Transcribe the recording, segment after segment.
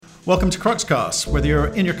Welcome to Cruxcast. Whether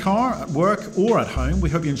you're in your car, at work, or at home,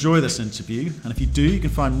 we hope you enjoy this interview. And if you do, you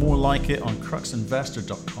can find more like it on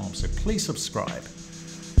cruxinvestor.com. So please subscribe.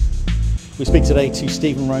 We speak today to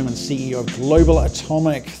Stephen Roman, CEO of Global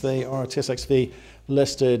Atomic. They are a TSXV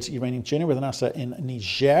listed uranium junior with an asset in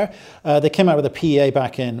Niger. They came out with a PEA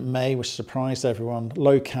back in May, which surprised everyone.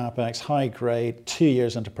 Low capex, high grade, 2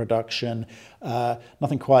 years into production.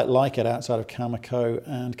 Nothing quite like it outside of Cameco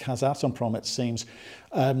and Kazatomprom, it seems.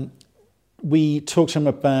 We talked to him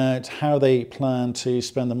about how they plan to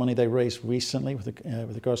spend the money they raised recently with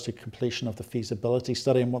regards to completion of the feasibility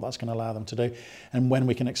study and what that's going to allow them to do, and when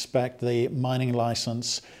we can expect the mining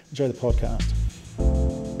license. Enjoy the podcast.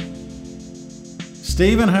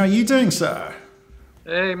 Stephen, how are you doing, sir?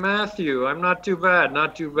 Hey, Matthew. I'm not too bad,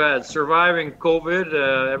 not too bad. Surviving COVID,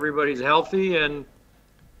 everybody's healthy, and,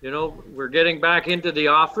 we're getting back into the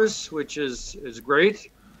office, which is great,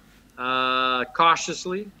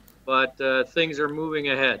 cautiously, but things are moving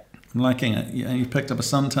ahead. I'm liking it. You picked up a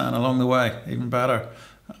suntan along the way, even better.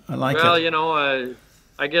 I like it. Well,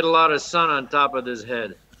 I get a lot of sun on top of this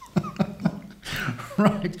head.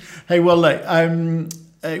 Right. Hey, well, look,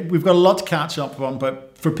 we've got a lot to catch up on,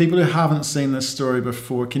 but for people who haven't seen this story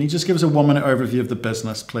before, can you just give us a 1-minute overview of the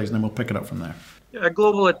business, please, and then we'll pick it up from there? Yeah,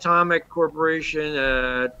 Global Atomic Corporation,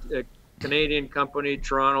 a Canadian company,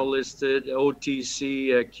 Toronto listed,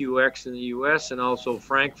 OTC QX in the US, and also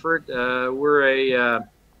Frankfurt. We're a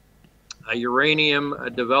uranium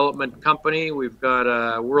development company. We've got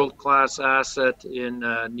a world-class asset in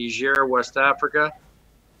Niger, West Africa.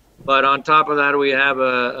 But on top of that, we have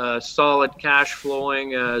a solid cash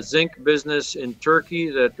flowing zinc business in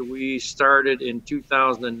Turkey that we started in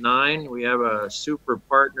 2009. We have a super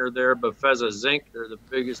partner there, Befesa Zinc. They're the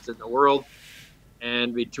biggest in the world.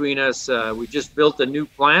 And between us, we just built a new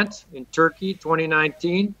plant in Turkey,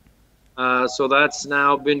 2019. So that's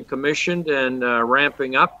now been commissioned and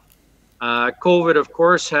ramping up. COVID, of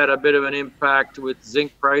course, had a bit of an impact with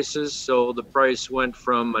zinc prices. So the price went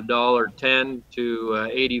from $1.10 to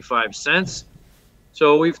 85 cents.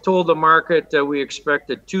 So we've told the market that we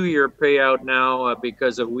expect a 2-year payout now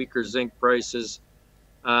because of weaker zinc prices.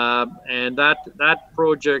 And that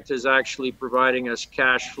project is actually providing us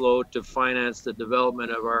cash flow to finance the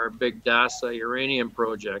development of our big DASA uranium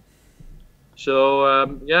project. So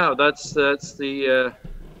that's the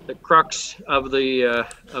crux of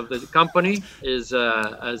the company is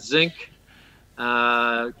a zinc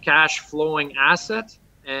cash flowing asset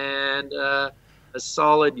and a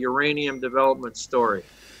solid uranium development story.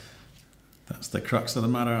 That's the crux of the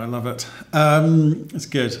matter. I love it. It's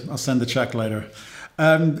good. I'll send the check later.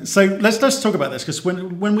 So let's talk about this, because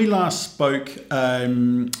when we last spoke,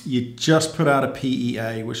 you just put out a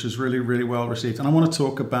PEA, which was really, really well received. And I want to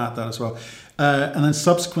talk about that as well. And then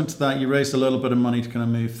subsequent to that, you raised a little bit of money to kind of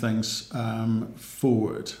move things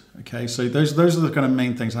forward. Okay, so those are the kind of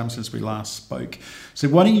main things that happened since we last spoke. So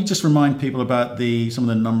why don't you just remind people about some of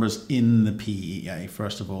the numbers in the PEA,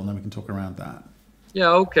 first of all, and then we can talk around that.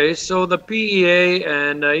 Yeah, okay. So the PEA,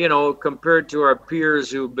 and compared to our peers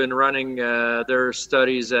who've been running their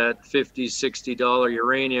studies at $50, $60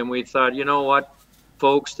 uranium, we thought, you know what,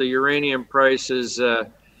 folks, the uranium price is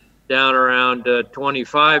down around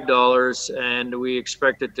 $25, and we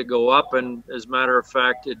expect it to go up. And as a matter of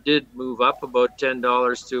fact, it did move up about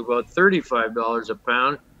 $10 to about $35 a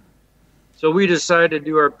pound. So we decided to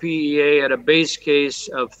do our PEA at a base case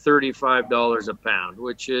of $35 a pound,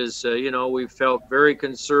 which is, we felt very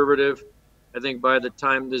conservative. I think by the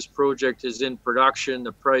time this project is in production,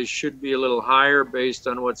 the price should be a little higher based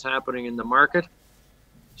on what's happening in the market.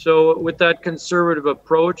 So with that conservative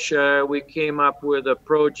approach, we came up with a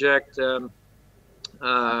project,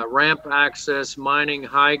 ramp access, mining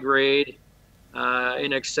high grade,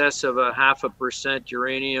 in excess of 0.5%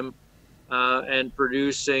 uranium, and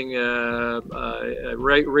producing a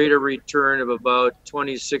rate of return of about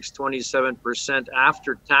 26-27%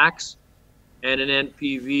 after tax, and an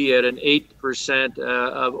NPV at an 8%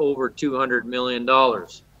 of over $200 million.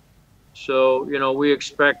 So, we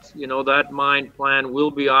expect, that mine plan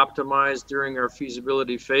will be optimized during our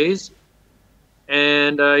feasibility phase.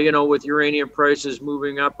 And, with uranium prices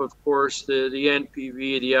moving up, of course, the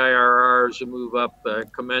NPV, the IRRs will move up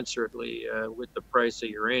commensurately with the price of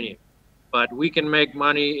uranium. But we can make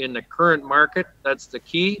money in the current market. That's the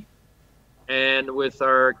key. And with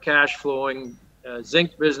our cash flowing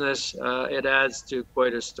zinc business, it adds to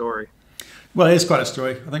quite a story. Well, it is quite a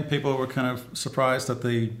story. I think people were kind of surprised that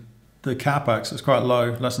the capex is quite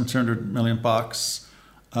low, less than $200 million,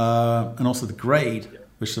 and also the grade,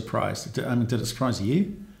 which surprised. Did it surprise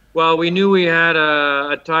you? Well, we knew we had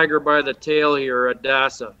a tiger by the tail here at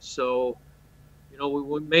DASA. So,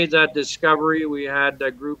 we made that discovery. We had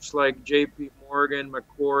groups like J.P. Morgan,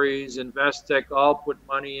 Macquarie's, Investec all put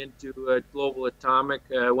money into Global Atomic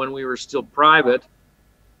when we were still private.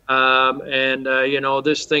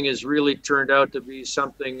 This thing has really turned out to be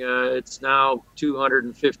something. It's now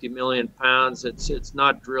 250 million pounds. It's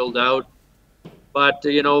not drilled out. But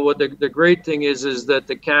what the great thing is that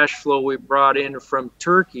the cash flow we brought in from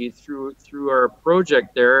Turkey through our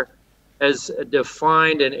project there has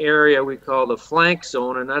defined an area we call the flank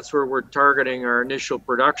zone, and that's where we're targeting our initial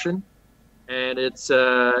production. And it's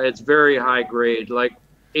very high grade. Like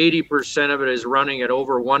 80% of it is running at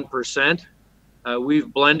over 1%.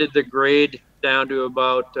 We've blended the grade down to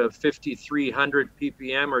about 5,300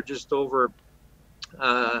 ppm, or just over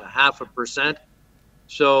 0.5%.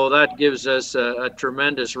 So that gives us a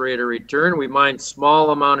tremendous rate of return. We mine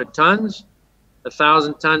small amount of tons,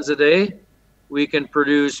 1,000 tons a day. We can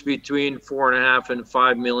produce between 4.5 and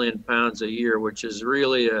 5 million pounds a year, which is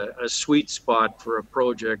really a sweet spot for a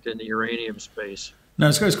project in the uranium space. No,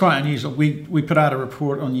 it's quite unusual. We put out a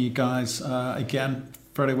report on you guys, again,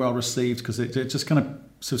 fairly well received, because it just kind of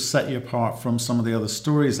sort of set you apart from some of the other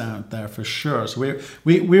stories out there for sure. So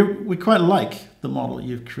we quite like the model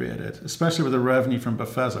you've created, especially with the revenue from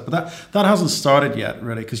Befesa. But that hasn't started yet,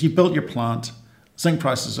 really, because you built your plant, zinc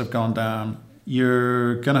prices have gone down.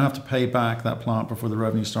 You're going to have to pay back that plant before the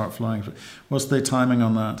revenue start flowing. What's the timing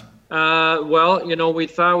on that? We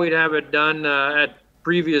thought we'd have it done at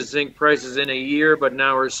previous zinc prices in a year, but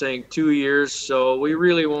now we're saying 2 years. So we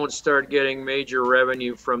really won't start getting major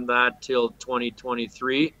revenue from that till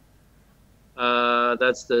 2023.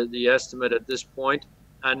 That's the estimate at this point.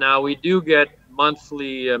 And now we do get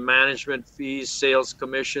monthly management fees, sales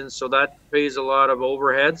commissions, so that pays a lot of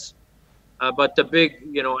overheads. But the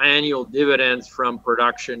big, annual dividends from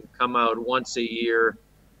production come out once a year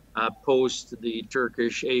post the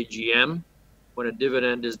Turkish AGM, when a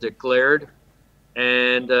dividend is declared.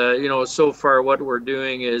 And, so far what we're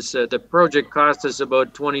doing is the project cost us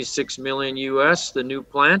about 26 million US, the new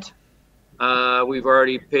plant. We've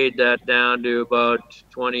already paid that down to about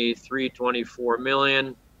 23, 24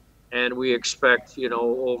 million. And we expect,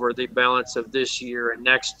 over the balance of this year and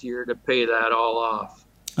next year to pay that all off.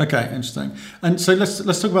 Okay, interesting. And so let's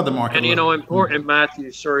talk about the market. And, important,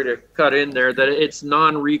 Matthew, sorry to cut in there, that it's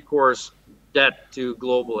non-recourse debt to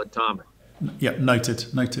Global Atomic. Yeah, noted.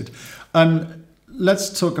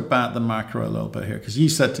 Let's talk about the macro a little bit here, because you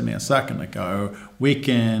said to me a second ago, we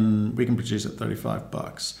can produce at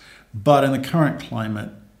 $35, but in the current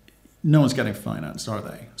climate, no one's getting financed, are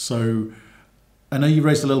they? So I know you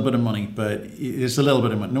raised a little bit of money, but it's a little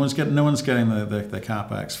bit of money. No one's getting the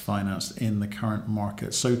capex financed in the current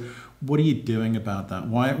market. So what are you doing about that?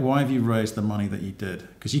 Why have you raised the money that you did?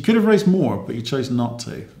 Because you could have raised more, but you chose not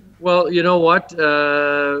to. Well, you know what?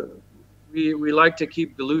 We like to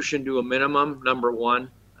keep dilution to a minimum, number one.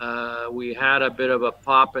 We had a bit of a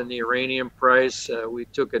pop in the uranium price. We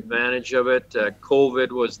took advantage of it.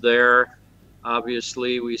 COVID was there.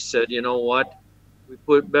 Obviously, we said, you know what?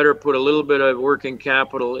 We better put a little bit of working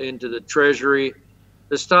capital into the treasury.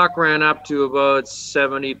 The stock ran up to about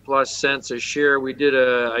 70 plus cents a share. We did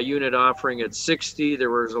a unit offering at 60. There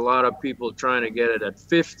was a lot of people trying to get it at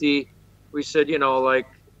 50. We said,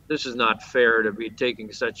 this is not fair to be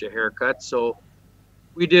taking such a haircut. So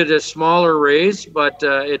we did a smaller raise, but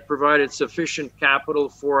it provided sufficient capital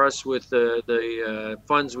for us with the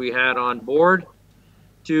funds we had on board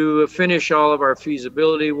to finish all of our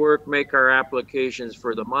feasibility work, make our applications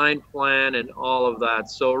for the mine plan and all of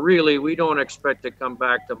that. So really, we don't expect to come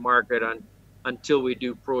back to market until we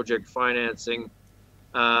do project financing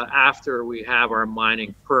after we have our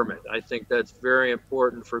mining permit. I think that's very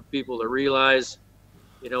important for people to realize.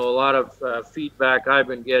 A lot of feedback I've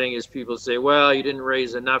been getting is people say, well, you didn't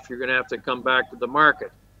raise enough, you're going to have to come back to the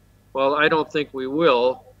market. Well, I don't think we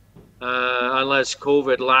will. Unless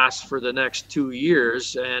COVID lasts for the next 2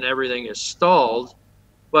 years and everything is stalled.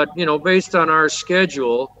 But, based on our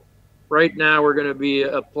schedule, right now we're going to be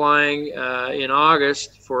applying in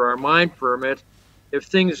August for our mine permit. If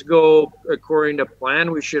things go according to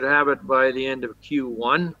plan, we should have it by the end of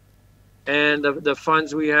Q1. And the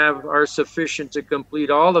funds we have are sufficient to complete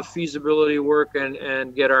all the feasibility work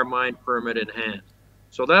and get our mine permit in hand.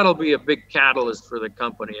 So that'll be a big catalyst for the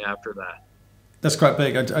company after that. That's quite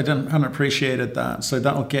big. I hadn't appreciated that. So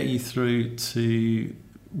that'll get you through to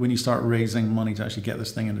when you start raising money to actually get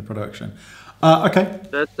this thing into production. Okay.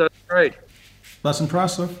 That's right. That's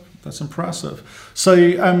impressive.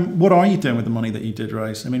 So what are you doing with the money that you did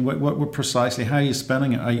raise? I mean, what precisely, how are you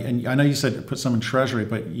spending it? And I know you said put some in treasury,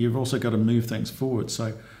 but you've also got to move things forward.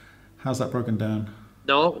 So how's that broken down?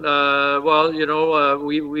 No, well,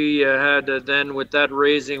 we had then with that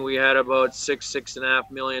raising, we had about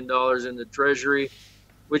 $6.5 million in the treasury,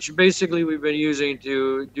 which basically we've been using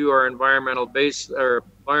to do our environmental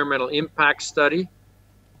impact study.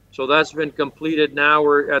 So that's been completed. Now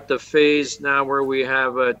we're at the phase now where we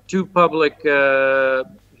have two public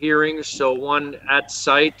hearings. So one at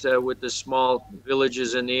site with the small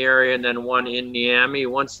villages in the area, and then one in Niami.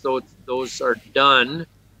 Once those are done,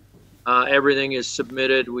 everything is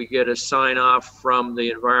submitted. We get a sign off from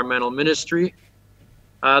the environmental ministry.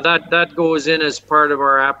 That goes in as part of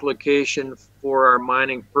our application for our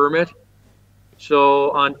mining permit. So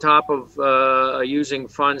on top of using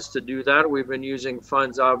funds to do that, we've been using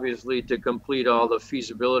funds obviously to complete all the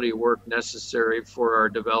feasibility work necessary for our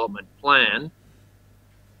development plan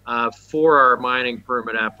for our mining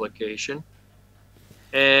permit application.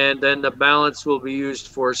 And then the balance will be used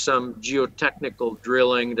for some geotechnical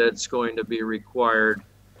drilling that's going to be required,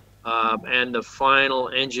 and the final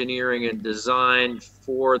engineering and design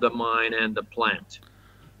for the mine and the plant.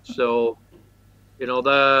 So,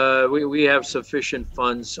 we have sufficient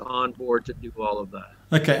funds on board to do all of that.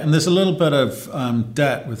 Okay, and there's a little bit of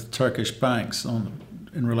debt with Turkish banks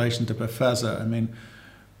in relation to Befesa. I mean,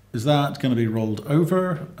 is that going to be rolled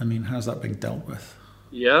over? I mean, how's that being dealt with?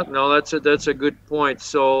 Yeah, no, that's a good point.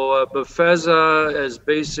 So Befesa has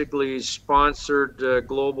basically sponsored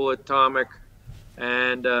Global Atomic,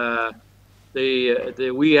 and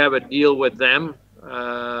we have a deal with them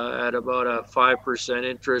at about a 5%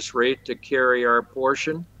 interest rate to carry our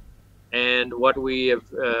portion. And what we have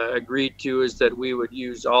agreed to is that we would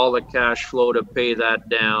use all the cash flow to pay that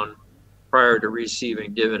down prior to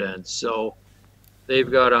receiving dividends. So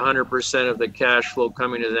they've got 100% of the cash flow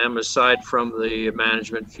coming to them, aside from the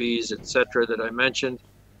management fees, etc., that I mentioned.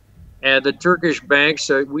 And the Turkish banks,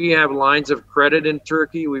 we have lines of credit in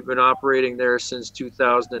Turkey. We've been operating there since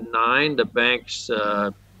 2009. The banks,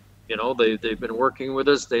 they've been working with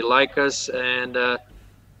us. They like us, and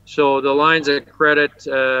so the lines of credit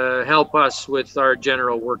help us with our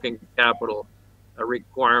general working capital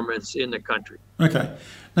requirements in the country. Okay.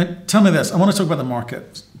 Now, tell me this. I want to talk about the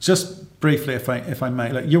market just briefly, if I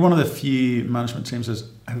may. Like, you're one of the few management teams that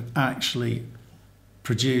have actually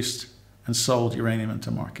produced and sold uranium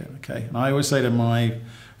into market. Okay, and I always say to my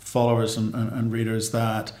followers and readers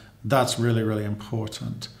that that's really, really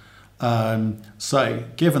important. So,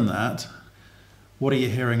 given that, what are you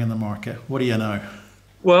hearing in the market? What do you know?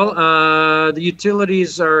 Well, the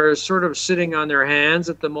utilities are sort of sitting on their hands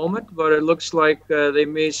at the moment, but it looks like they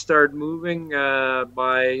may start moving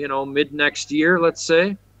by mid next year, let's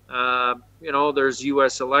say. There's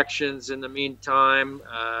U.S. elections in the meantime.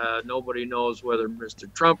 Nobody knows whether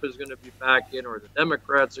Mr. Trump is going to be back in or the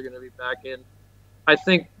Democrats are going to be back in.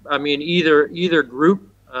 Either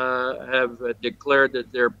group have declared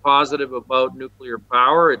that they're positive about nuclear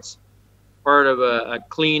power. It's part of a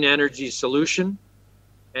clean energy solution.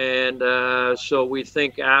 And so we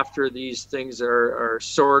think after these things are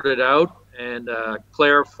sorted out and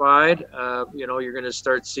clarified, you're going to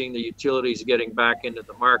start seeing the utilities getting back into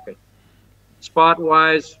the market.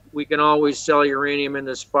 Spot-wise, we can always sell uranium in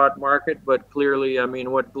the spot market, but clearly,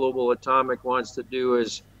 what Global Atomic wants to do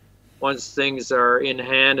is, once things are in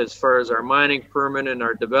hand as far as our mining permit and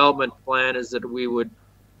our development plan, is that we would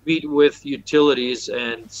meet with utilities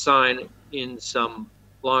and sign in some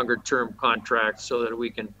longer-term contracts so that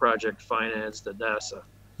we can project finance the DASA.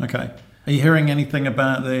 Okay. Are you hearing anything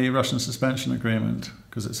about the Russian suspension agreement?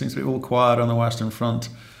 Because it seems to be all quiet on the Western Front,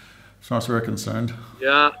 as far as we're concerned.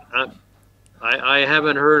 Yeah, I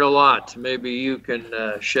haven't heard a lot. Maybe you can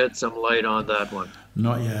shed some light on that one.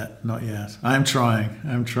 Not yet. I'm trying.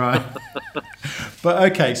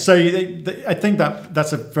 But okay, so I think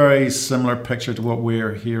that's a very similar picture to what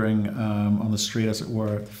we're hearing on the street, as it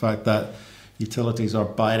were. The fact that utilities are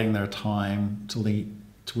biding their time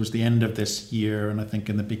towards the end of this year, and I think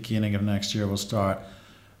in the beginning of next year we'll start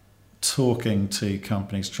talking to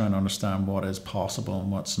companies, trying to understand what is possible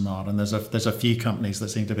and what's not. And there's a few companies that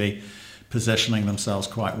seem to be positioning themselves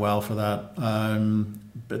quite well for that,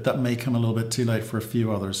 but that may come a little bit too late for a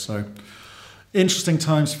few others. So interesting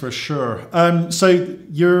times for sure. So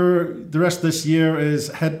the rest of this year is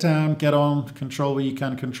head down, get on, control what you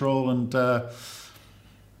can control, and I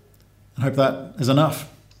hope that is enough.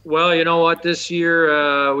 Well, you know what? This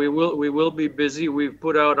year we will be busy. We've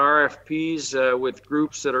put out RFPs with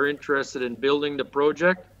groups that are interested in building the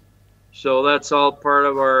project. So that's all part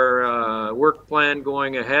of our work plan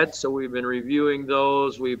going ahead. So we've been reviewing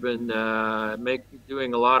those. We've been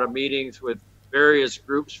doing a lot of meetings with various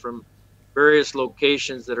groups from various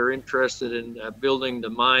locations that are interested in building the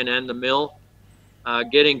mine and the mill,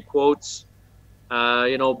 getting quotes.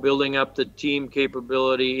 building up the team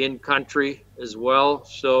capability in country as well.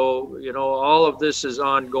 So, all of this is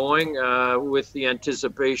ongoing with the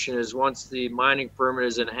anticipation is once the mining permit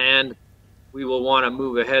is in hand, we will want to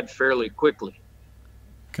move ahead fairly quickly.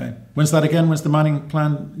 Okay. When's that again? When's the mining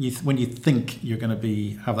plan? When you think you're going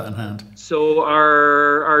to have that in hand? So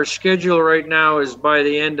our schedule right now is by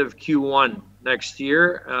the end of Q1 next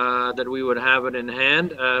year that we would have it in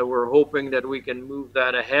hand. We're hoping that we can move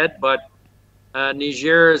that ahead, but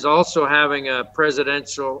Niger is also having a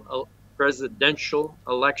presidential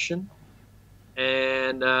election,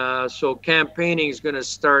 and so campaigning is going to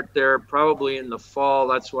start there probably in the fall.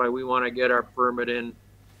 That's why we want to get our permit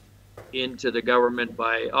into the government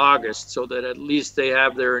by August, so that at least they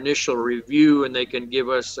have their initial review and they can give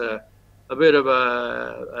us a bit of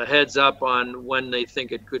a heads up on when they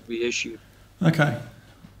think it could be issued. Okay,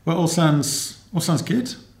 well, all sounds good.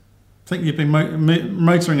 I think you've been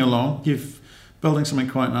motoring along. You've building something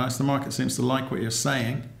quite nice. The market seems to like what you're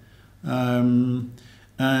saying, and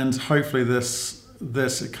hopefully this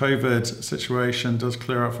COVID situation does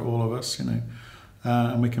clear up for all of us, and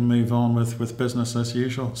we can move on with business as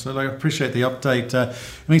usual. So I appreciate the update.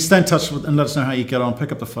 Stay in touch and let us know how you get on.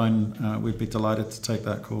 Pick up the phone. We'd be delighted to take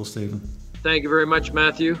that call, Stephen. Thank you very much,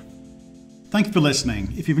 Matthew. Thank you for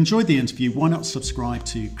listening. If you've enjoyed the interview, why not subscribe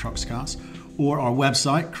to Cruxcast or our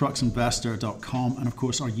website, cruxinvestor.com, and of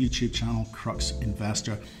course our YouTube channel, Crux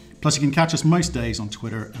Investor. Plus you can catch us most days on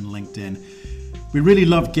Twitter and LinkedIn. We really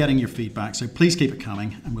love getting your feedback, so please keep it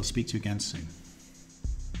coming, and we'll speak to you again soon.